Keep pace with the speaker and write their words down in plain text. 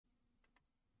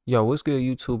Yo, what's good,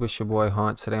 YouTube? It's your boy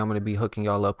Hunt. Today I'm going to be hooking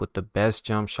y'all up with the best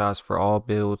jump shots for all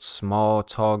builds, small,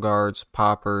 tall guards,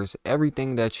 poppers,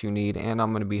 everything that you need. And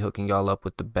I'm going to be hooking y'all up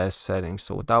with the best settings.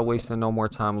 So without wasting no more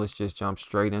time, let's just jump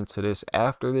straight into this.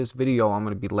 After this video, I'm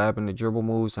going to be labbing the dribble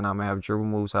moves, and I'm going to have dribble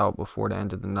moves out before the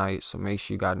end of the night. So make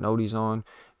sure you got noties on.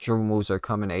 Dribble moves are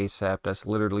coming ASAP. That's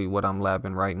literally what I'm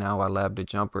labbing right now. I labbed the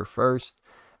jumper first.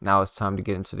 Now it's time to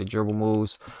get into the dribble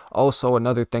moves. Also,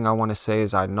 another thing I want to say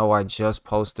is I know I just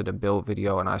posted a build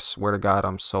video, and I swear to God,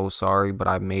 I'm so sorry, but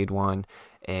I made one.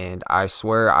 And I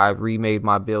swear I remade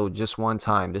my build just one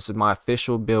time. This is my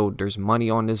official build. There's money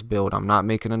on this build. I'm not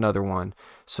making another one.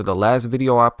 So the last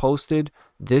video I posted,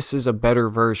 this is a better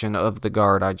version of the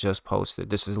guard I just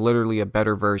posted. This is literally a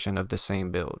better version of the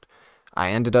same build. I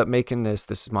ended up making this.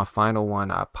 This is my final one.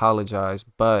 I apologize,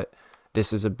 but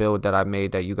this is a build that I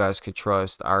made that you guys could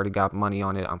trust. I already got money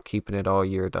on it. I'm keeping it all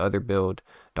year. The other build,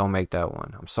 don't make that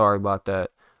one. I'm sorry about that.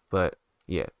 But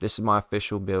yeah, this is my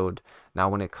official build. Now,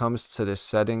 when it comes to the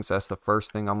settings, that's the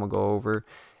first thing I'm going to go over.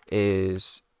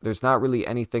 Is there's not really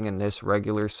anything in this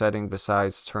regular setting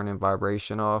besides turning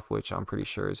vibration off, which I'm pretty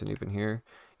sure isn't even here.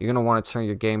 You're going to want to turn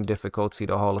your game difficulty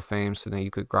to Hall of Fame so then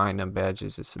you could grind them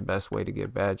badges. It's the best way to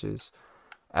get badges.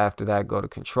 After that, go to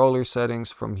controller settings.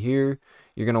 From here,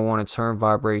 you're going to want to turn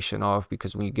vibration off,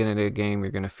 because when you get into a game,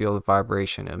 you're going to feel the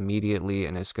vibration immediately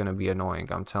and it's going to be annoying.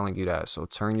 I'm telling you that. So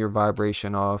turn your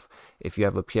vibration off. If you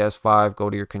have a PS5, go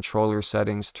to your controller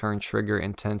settings, turn trigger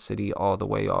intensity all the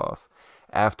way off.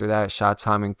 After that, shot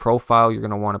timing profile, you're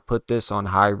going to want to put this on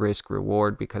high risk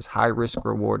reward, because high risk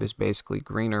reward is basically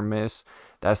green or miss.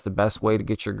 That's the best way to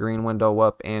get your green window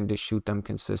up and to shoot them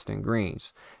consistent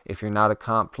greens. If you're not a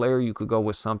comp player, you could go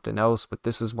with something else, but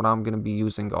this is what I'm going to be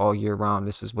using all year round.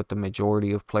 This is what the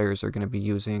majority of players are going to be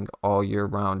using all year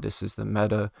round. This is the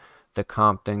meta, the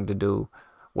comp thing to do,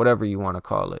 whatever you want to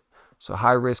call it. So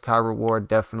high risk, high reward,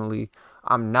 definitely.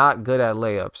 I'm not good at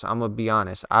layups. I'm going to be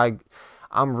honest.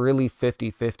 I'm really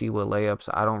 50-50 with layups.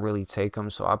 I don't really take them.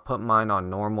 So I put mine on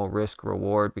normal risk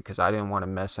reward because I didn't want to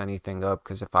mess anything up.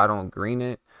 Because if I don't green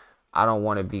it, I don't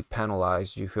want to be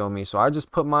penalized. You feel me? So I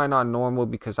just put mine on normal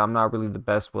because I'm not really the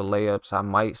best with layups. I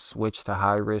might switch to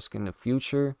high risk in the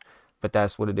future, but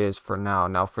that's what it is for now.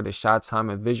 Now for the shot time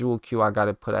and visual cue, I got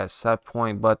to put at set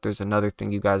point. But there's another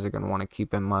thing you guys are going to want to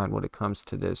keep in mind when it comes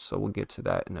to this. So we'll get to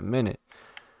that in a minute.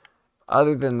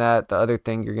 Other than that, the other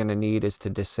thing you're going to need is to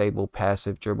disable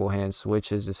passive dribble hand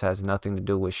switches. This has nothing to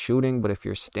do with shooting, but if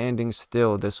you're standing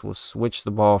still, this will switch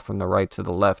the ball from the right to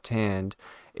the left hand.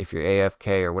 If you're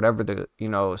AFK or whatever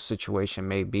the situation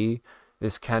may be,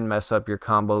 this can mess up your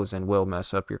combos and will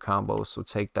mess up your combos. So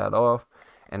take that off.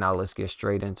 And now let's get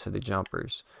straight into the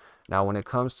jumpers. Now, when it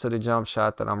comes to the jump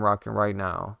shot that I'm rocking right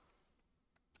now,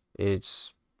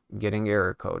 it's getting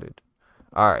error coded.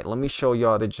 All right, let me show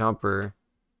y'all the jumper.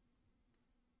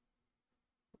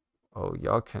 Oh,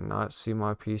 y'all cannot see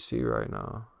my PC right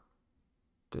now.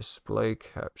 Display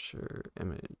capture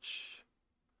image.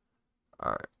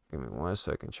 Alright, give me 1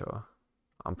 second, y'all.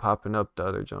 I'm popping up the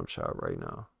other jump shot right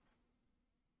now.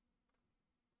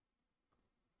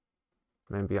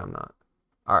 Maybe I'm not.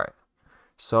 Alright,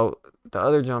 so the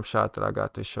other jump shot that I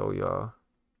got to show y'all,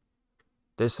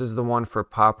 this is the one for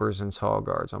poppers and tall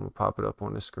guards. I'm going to pop it up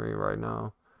on the screen right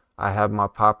now. I had my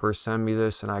popper send me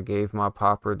this, and I gave my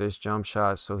popper this jump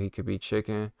shot so he could be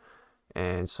chicken,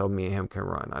 and so me and him can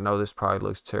run. I know this probably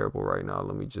looks terrible right now.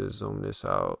 Let me just zoom this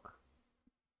out.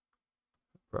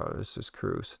 Bro, this is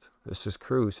cruised. This is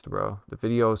cruised, bro. The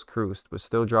video is cruised, but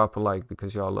still drop a like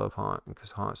because y'all love Haunt, and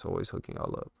because Haunt's always hooking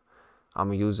y'all up. I'm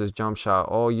going to use this jump shot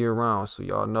all year round, so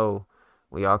y'all know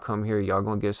when y'all come here, y'all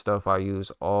going to get stuff I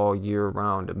use all year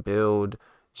round to build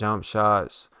jump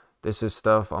shots. This is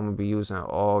stuff I'm going to be using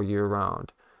all year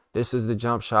round. This is the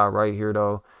jump shot right here,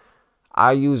 though.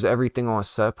 I use everything on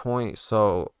set point,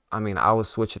 so, I mean, I would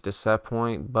switch it to set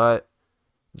point, but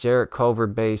Jarrett Culver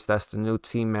base, that's the new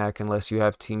T-Mac, unless you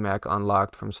have T-Mac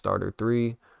unlocked from Starter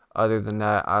 3. Other than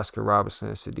that, Oscar Robertson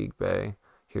and Sadiq Bey.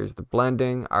 Here's the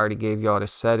blending. I already gave y'all the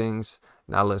settings.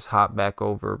 Now let's hop back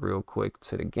over real quick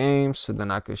to the game so then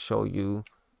I can show you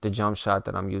the jump shot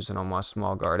that I'm using on my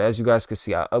small guard. As you guys can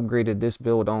see, I upgraded this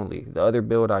build only. The other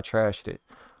build, I trashed it.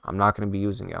 I'm not going to be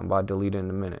using it. I'm about to delete it in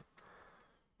a minute.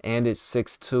 And it's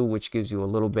 6'2", which gives you a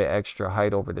little bit extra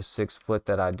height over the 6 foot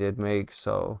that I did make.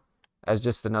 So that's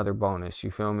just another bonus. You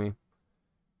feel me?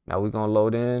 Now we're going to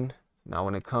load in. Now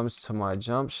when it comes to my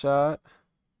jump shot,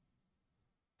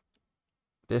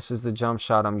 this is the jump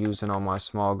shot I'm using on my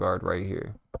small guard right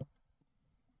here.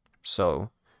 So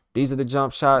These are the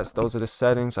jump shots. Those are the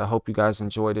settings. I hope you guys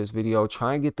enjoyed this video.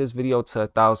 Try and get this video to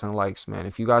 1,000 likes, man.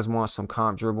 If you guys want some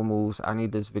comp dribble moves, I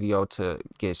need this video to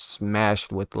get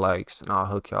smashed with likes, and I'll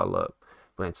hook y'all up.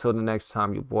 But until the next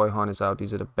time, your boy Hunt is out.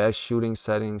 These are the best shooting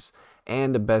settings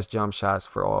and the best jump shots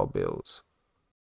for all builds.